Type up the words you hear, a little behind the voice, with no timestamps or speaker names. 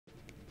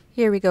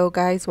Here we go,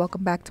 guys.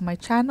 Welcome back to my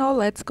channel.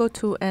 Let's go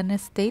to an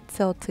estate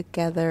sale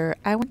together.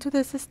 I went to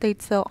this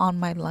estate sale on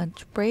my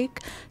lunch break,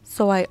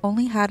 so I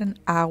only had an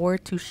hour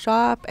to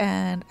shop,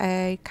 and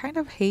I kind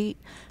of hate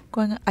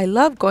going. I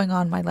love going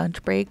on my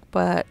lunch break,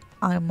 but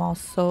I'm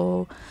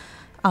also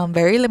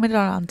very limited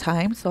on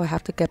time, so I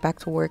have to get back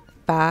to work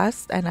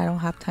fast, and I don't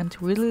have time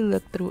to really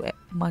look through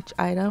much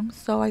items.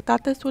 So I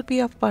thought this would be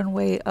a fun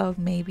way of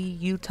maybe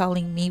you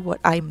telling me what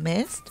I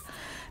missed,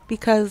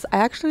 because I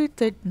actually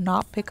did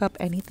not pick up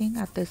anything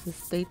at this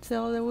estate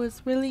sale. There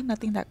was really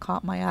nothing that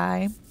caught my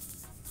eye.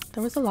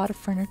 There was a lot of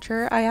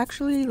furniture. I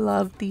actually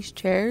love these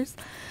chairs.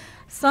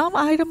 Some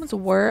items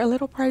were a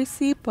little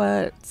pricey,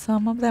 but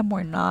some of them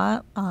were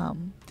not.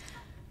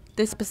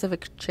 This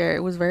specific chair,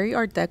 it was very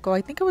art deco.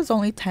 I think it was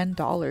only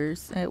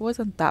 $10. It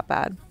wasn't that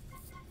bad.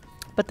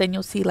 But then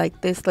you'll see like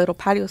this little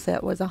patio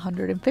set was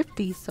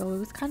 150, so it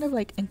was kind of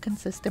like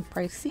inconsistent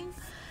pricing.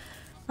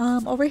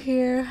 Over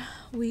here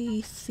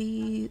we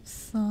see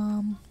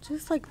some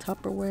just like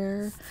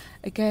Tupperware.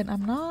 Again,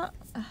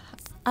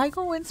 I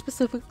go in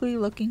specifically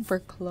looking for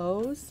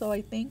clothes, so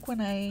I think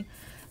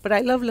but I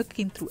love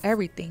looking through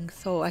everything,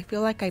 so I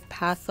feel like I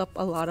pass up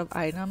a lot of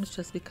items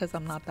just because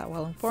I'm not that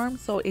well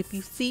informed. So if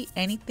you see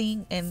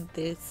anything in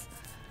this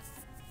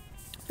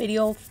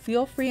video,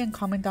 feel free and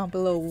comment down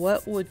below.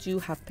 What would you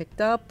have picked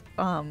up?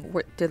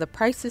 Do the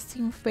prices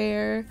seem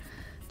fair?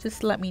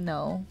 Just let me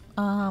know.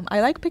 I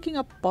like picking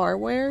up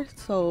barware,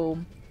 so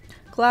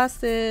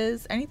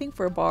glasses, anything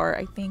for a bar.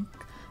 I think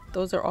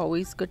those are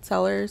always good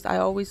sellers. I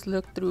always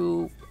look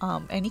through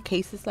any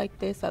cases like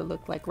this. I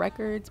look like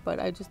records,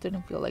 but I just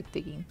didn't feel like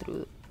digging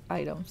through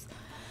items.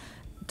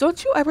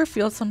 Don't you ever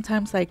feel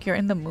sometimes like you're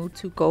in the mood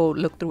to go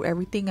look through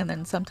everything, and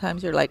then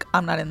sometimes you're like,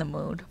 I'm not in the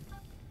mood?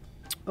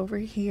 Over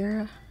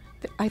here,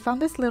 I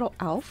found this little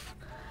elf.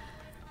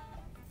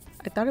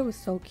 I thought it was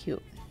so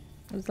cute.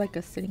 It was like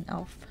a sitting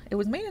elf. It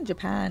was made in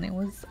Japan. It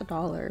was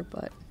 $1,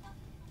 but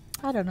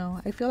I don't know.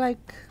 I feel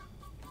like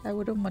I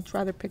would have much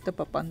rather picked up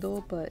a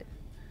bundle, but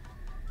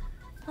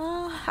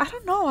I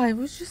don't know. I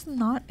was just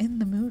not in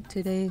the mood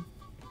today.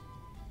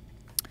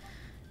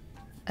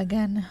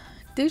 Again,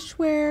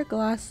 dishware,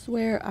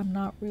 glassware, I'm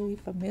not really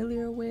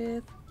familiar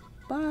with,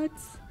 but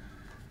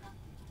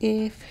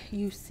if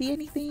you see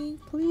anything,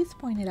 please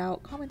point it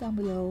out. Comment down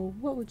below.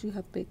 What would you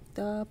have picked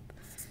up?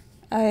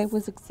 I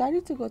was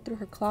excited to go through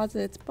her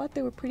closets, but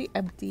they were pretty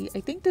empty. I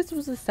think this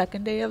was the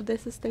second day of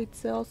this estate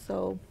sale,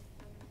 so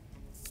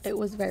it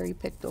was very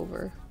picked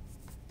over.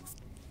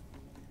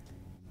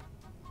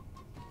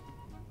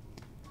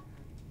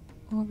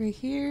 Over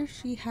here,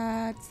 she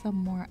had some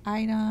more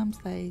items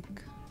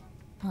like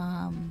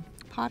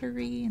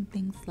pottery and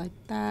things like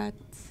that.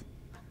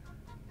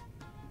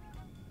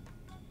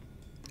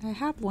 I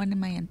have one in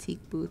my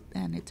antique booth,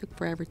 and it took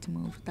forever to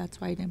move. That's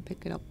why I didn't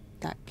pick it up,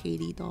 that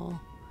Katie doll.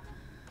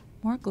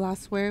 More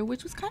glassware,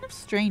 which was kind of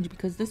strange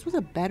because this was a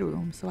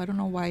bedroom, so I don't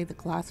know why the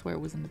glassware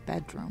was in the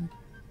bedroom.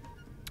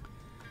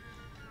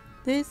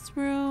 This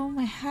room,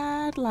 I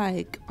had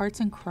like arts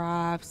and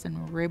crafts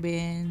and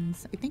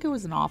ribbons. I think it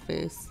was an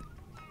office.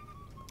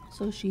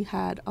 So she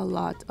had a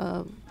lot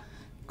of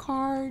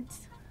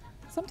cards.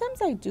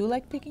 Sometimes I do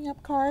like picking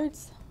up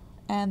cards,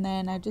 and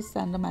then I just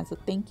send them as a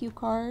thank you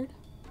card.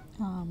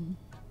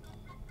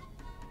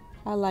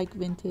 I like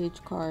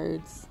vintage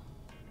cards.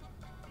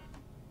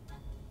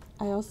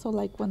 I also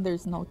like when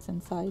there's notes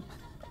inside.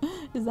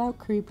 Is that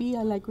creepy?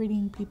 I like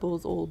reading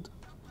people's old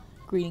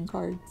greeting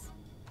cards.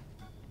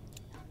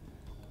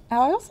 I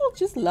also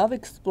just love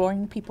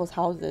exploring people's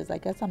houses. I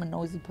guess I'm a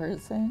nosy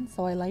person,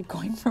 so I like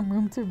going from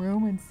room to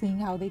room and seeing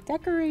how they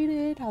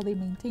decorated, how they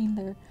maintain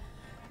their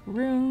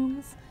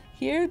rooms.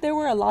 Here, there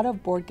were a lot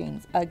of board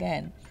games.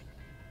 Again,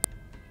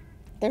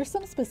 there's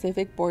some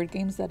specific board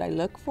games that I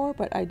look for,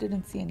 but I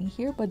didn't see any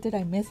here. But did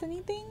I miss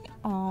anything?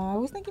 I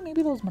was thinking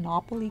maybe those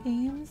Monopoly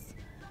games.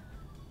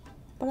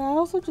 But I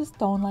also just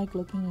don't like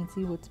looking and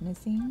see what's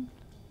missing.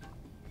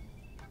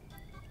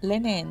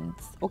 Linens.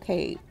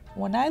 Okay,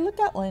 when I look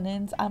at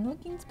linens, I'm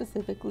looking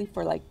specifically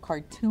for like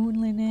cartoon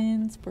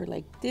linens, for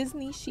like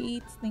Disney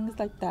sheets, things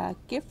like that.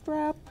 Gift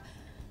wrap.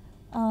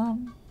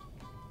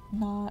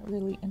 Not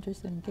really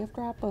interested in gift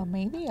wrap, but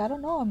maybe, I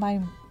don't know, am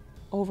I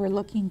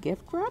overlooking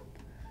gift wrap?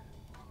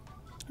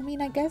 I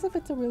mean, I guess if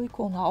it's a really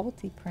cool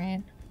novelty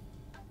print.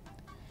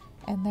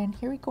 And then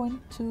here we go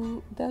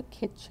into the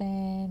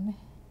kitchen.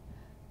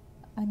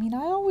 I mean,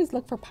 I always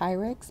look for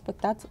Pyrex,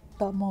 but that's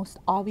the most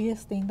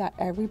obvious thing that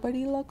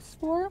everybody looks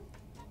for.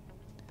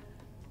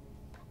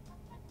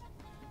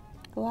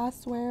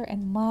 Glassware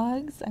and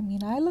mugs. I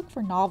mean, I look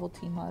for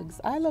novelty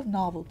mugs. I love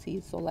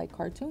novelties, so like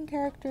cartoon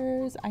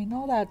characters. I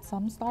know that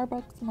some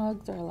Starbucks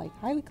mugs are like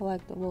highly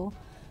collectible,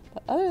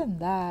 but other than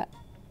that,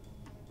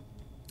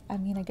 I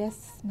mean, I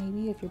guess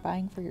maybe if you're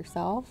buying for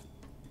yourself.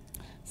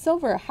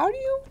 Silver. How do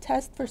you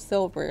test for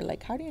silver?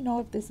 Like, how do you know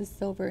if this is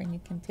silver and you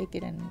can take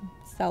it and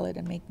sell it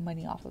and make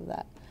money off of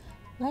that?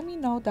 Let me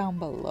know down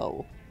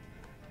below.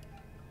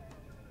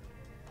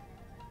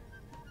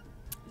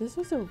 This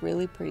was a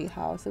really pretty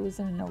house. It was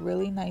in a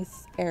really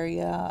nice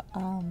area,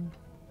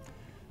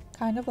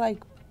 kind of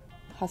like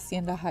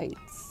Hacienda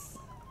Heights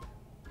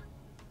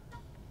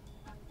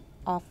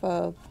off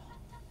of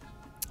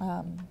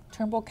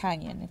Turnbull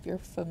Canyon. If you're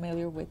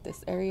familiar with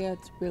this area,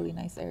 it's a really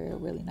nice area,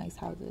 really nice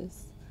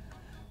houses.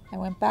 I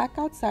went back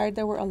outside.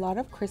 There were a lot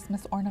of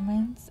Christmas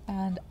ornaments,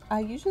 and I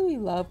usually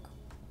love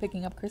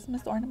picking up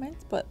Christmas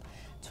ornaments, but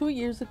 2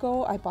 years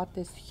ago I bought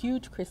this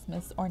huge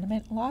Christmas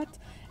ornament lot,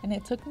 and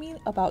it took me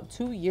about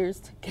 2 years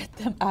to get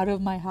them out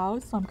of my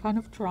house, so I'm kind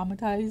of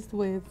traumatized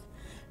with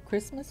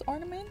Christmas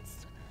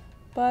ornaments.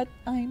 But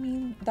I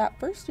mean, that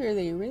first year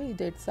they really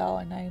did sell,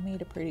 and I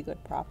made a pretty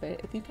good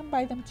profit. If you can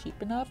buy them cheap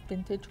enough,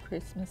 vintage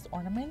Christmas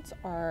ornaments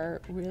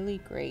are really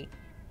great.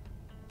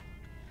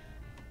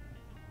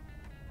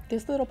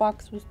 This little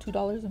box was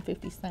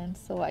 $2.50,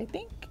 so I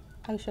think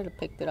I should have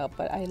picked it up,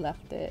 but I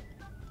left it.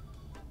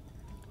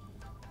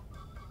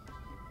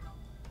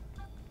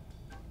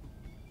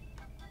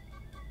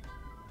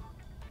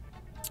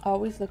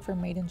 Always look for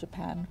made in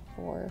Japan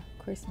for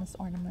Christmas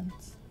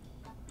ornaments,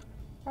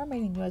 or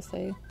made in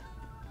USA.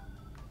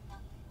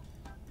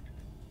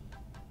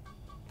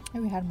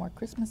 And we had more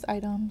Christmas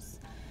items.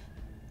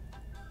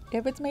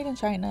 If it's made in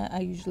China, I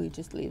usually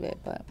just leave it,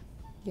 but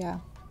yeah,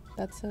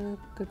 that's a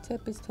good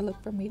tip, is to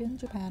look for made in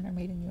Japan or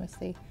made in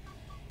USA.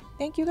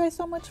 Thank you guys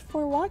so much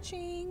for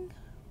watching.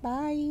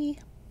 Bye.